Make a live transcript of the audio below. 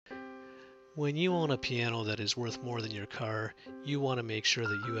When you own a piano that is worth more than your car, you want to make sure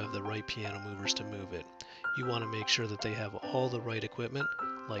that you have the right piano movers to move it. You want to make sure that they have all the right equipment,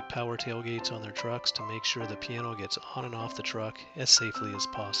 like power tailgates on their trucks, to make sure the piano gets on and off the truck as safely as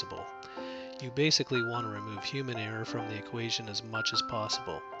possible. You basically want to remove human error from the equation as much as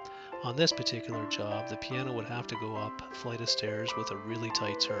possible. On this particular job, the piano would have to go up a flight of stairs with a really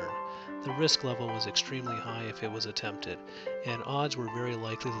tight turn. The risk level was extremely high if it was attempted, and odds were very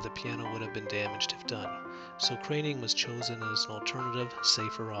likely that the piano would have been damaged if done. So craning was chosen as an alternative,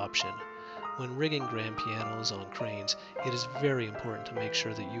 safer option. When rigging grand pianos on cranes, it is very important to make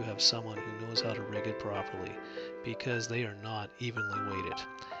sure that you have someone who knows how to rig it properly, because they are not evenly weighted.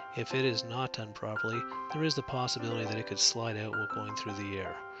 If it is not done properly, there is the possibility that it could slide out while going through the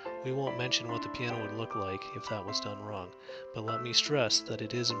air. We won't mention what the piano would look like if that was done wrong, but let me stress that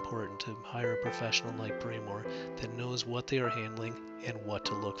it is important to hire a professional like Braymore that knows what they are handling and what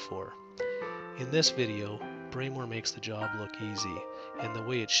to look for. In this video, Braymore makes the job look easy, and the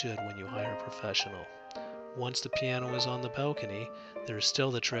way it should when you hire a professional. Once the piano is on the balcony, there is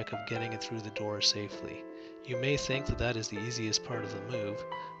still the trick of getting it through the door safely. You may think that that is the easiest part of the move,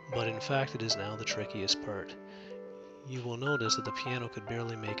 but in fact it is now the trickiest part. You will notice that the piano could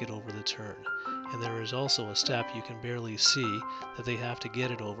barely make it over the turn, and there is also a step you can barely see that they have to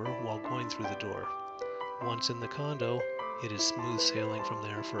get it over while going through the door. Once in the condo, it is smooth sailing from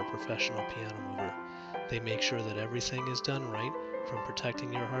there for a professional piano mover. They make sure that everything is done right, from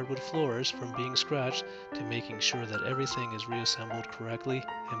protecting your hardwood floors from being scratched to making sure that everything is reassembled correctly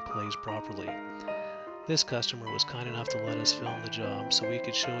and plays properly. This customer was kind enough to let us film the job so we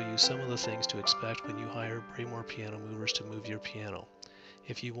could show you some of the things to expect when you hire Braymore piano movers to move your piano.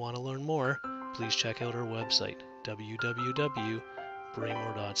 If you want to learn more, please check out our website,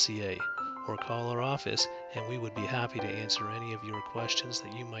 www.braymore.ca, or call our office and we would be happy to answer any of your questions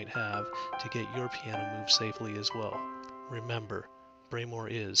that you might have to get your piano moved safely as well. Remember, Braymore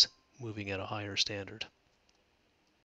is moving at a higher standard.